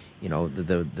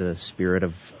 the spirit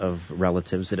of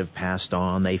relatives that have passed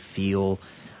on. They feel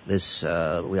this.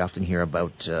 We often hear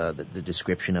about the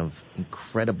description of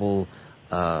incredible,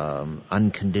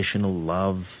 unconditional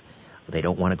love. They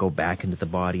don't want to go back into the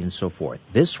body and so forth.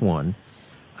 This one,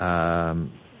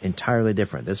 entirely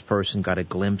different. This person got a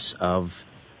glimpse of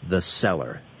the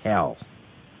cellar, hell.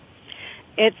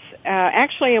 It's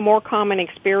actually a more common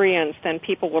experience than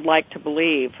people would like to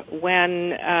believe. When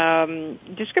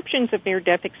descriptions of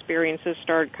near-death experiences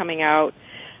started coming out,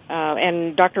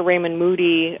 and Dr. Raymond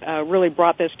Moody really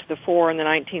brought this to the fore in the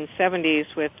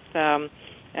 1970s with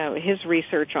his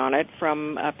research on it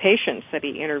from patients that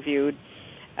he interviewed.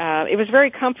 It was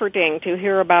very comforting to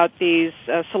hear about these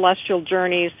celestial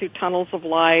journeys through tunnels of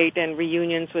light and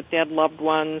reunions with dead loved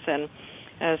ones, and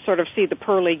sort of see the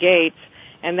pearly gates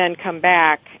and then come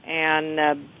back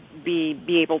and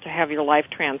be able to have your life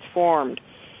transformed.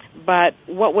 But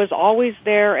what was always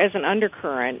there as an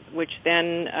undercurrent, which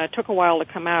then took a while to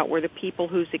come out, were the people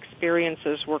whose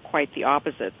experiences were quite the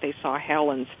opposite. They saw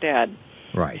hell instead.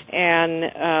 Right.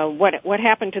 And what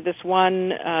happened to this one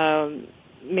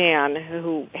man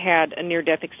who had a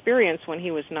near-death experience when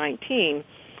he was 19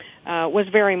 was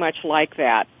very much like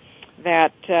that.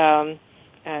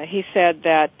 He said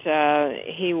that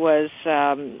he was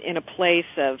in a place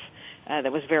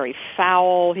that was very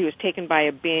foul. He was taken by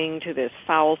a being to this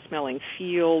foul-smelling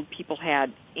field. People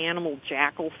had animal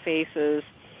jackal faces.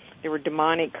 There were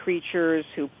demonic creatures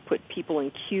who put people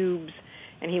in cubes.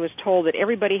 And he was told that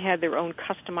everybody had their own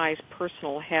customized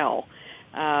personal hell,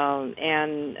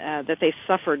 and that they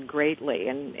suffered greatly.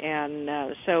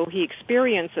 And so he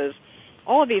experiences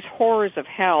all of these horrors of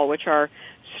hell, which are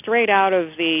straight out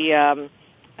of the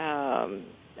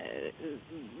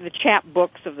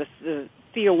chapbooks of the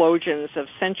theologians of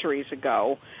centuries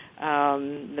ago,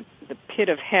 the pit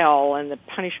of hell and the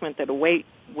punishment that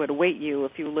would await you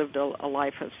if you lived a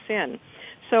life of sin.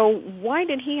 So why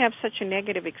did he have such a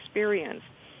negative experience?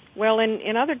 Well,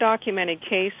 in other documented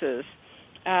cases,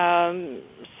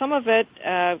 some of it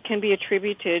can be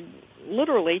attributed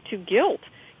literally to guilt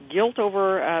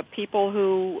over people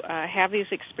who have these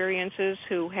experiences,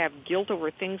 who have guilt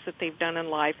over things that they've done in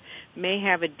life, may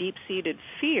have a deep-seated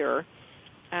fear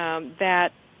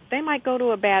that they might go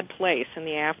to a bad place in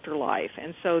the afterlife.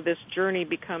 And so this journey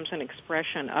becomes an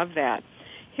expression of that.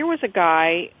 Here was a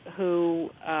guy who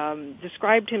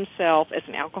described himself as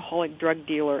an alcoholic drug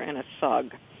dealer and a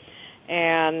thug.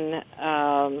 And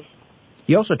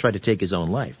he also tried to take his own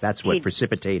life. That's what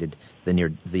precipitated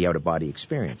the out-of-body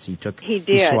experience. He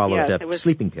swallowed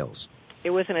sleeping pills. It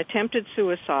was an attempted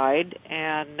suicide,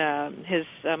 and his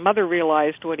mother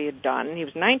realized what he had done. He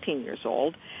was 19 years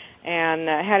old, and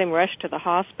had him rushed to the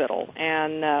hospital.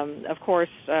 And of course,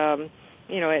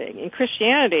 in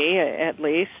Christianity, at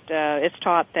least, it's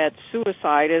taught that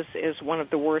suicide is one of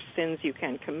the worst sins you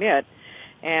can commit,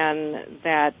 and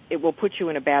that it will put you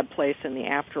in a bad place in the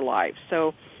afterlife.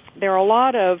 So there are a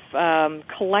lot of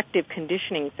collective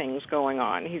conditioning things going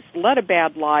on. He's led a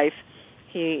bad life.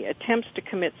 He attempts to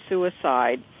commit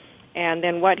suicide, and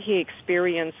then what he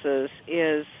experiences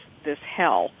is this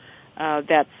hell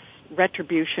that's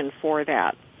retribution for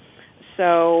that.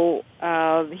 So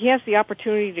he has the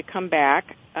opportunity to come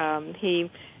back.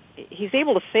 He's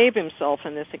able to save himself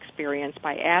in this experience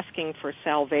by asking for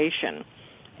salvation.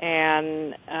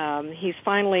 And he's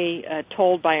finally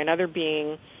told by another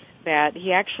being that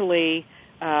he actually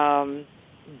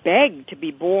begged to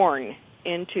be born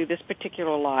into this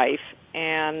particular life,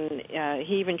 and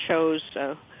he even chose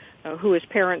who his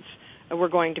parents were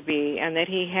going to be, and that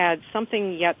he had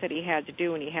something yet that he had to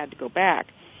do, and he had to go back.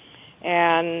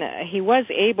 And he was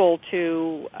able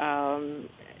to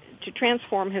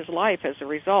transform his life as a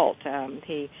result.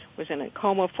 He was in a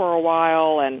coma for a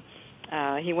while, and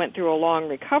he went through a long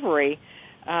recovery,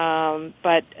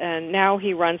 but now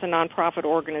he runs a nonprofit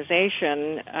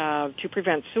organization to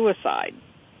prevent suicide.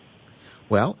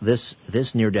 Well,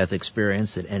 this near-death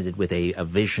experience that ended with a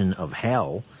vision of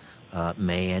hell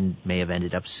may have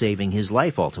ended up saving his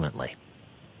life ultimately.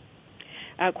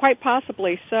 Quite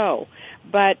possibly so,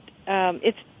 but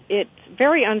it's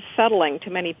very unsettling to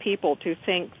many people to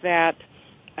think that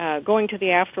going to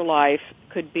the afterlife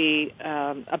could be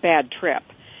a bad trip.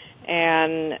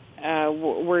 And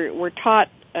we're taught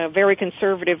a very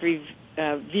conservative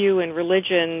view in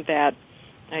religion that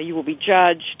you will be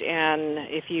judged, and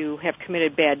if you have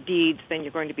committed bad deeds, then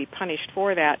you're going to be punished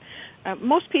for that.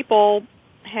 Most people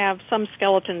have some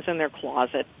skeletons in their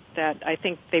closet that I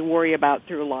think they worry about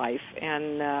through life,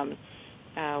 and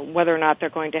whether or not they're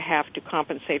going to have to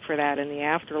compensate for that in the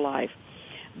afterlife.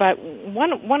 But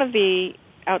one of the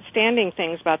outstanding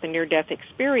things about the near-death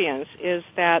experience is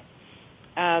that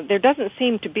there doesn't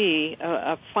seem to be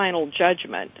a final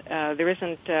judgment. There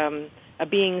isn't a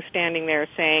being standing there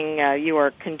saying you are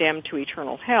condemned to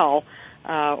eternal hell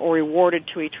or rewarded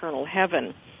to eternal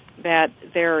heaven, that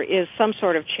there is some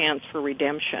sort of chance for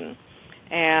redemption.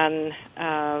 And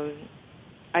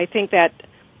I think that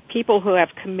people who have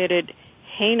committed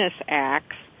heinous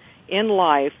acts in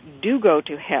life do go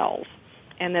to hells,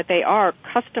 and that they are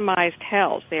customized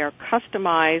hells. They are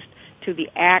customized to the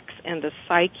acts and the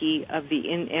psyche of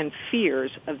and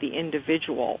fears of the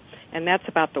individual. And that's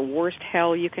about the worst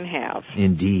hell you can have.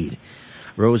 Indeed.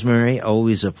 Rosemary,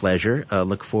 always a pleasure.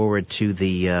 Look forward to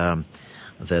the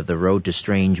Road to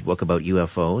Strange book about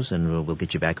UFOs, and we'll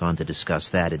get you back on to discuss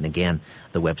that. And again,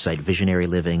 the website,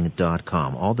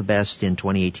 visionaryliving.com. All the best in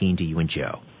 2018 to you and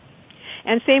Joe.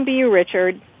 And same to you,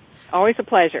 Richard. Always a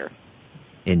pleasure.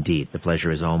 Indeed. The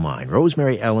pleasure is all mine.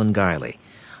 Rosemary Ellen Guilley.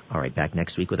 All right, back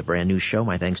next week with a brand new show.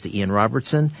 My thanks to Ian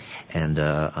Robertson. And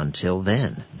until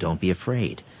then, don't be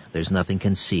afraid. There's nothing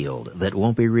concealed that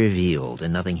won't be revealed,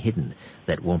 and nothing hidden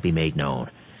that won't be made known.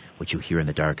 What you hear in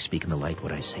the dark, speak in the light.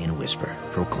 What I say in a whisper,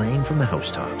 proclaim from the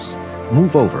housetops.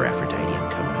 Move over, Aphrodite,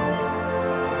 I'm coming home.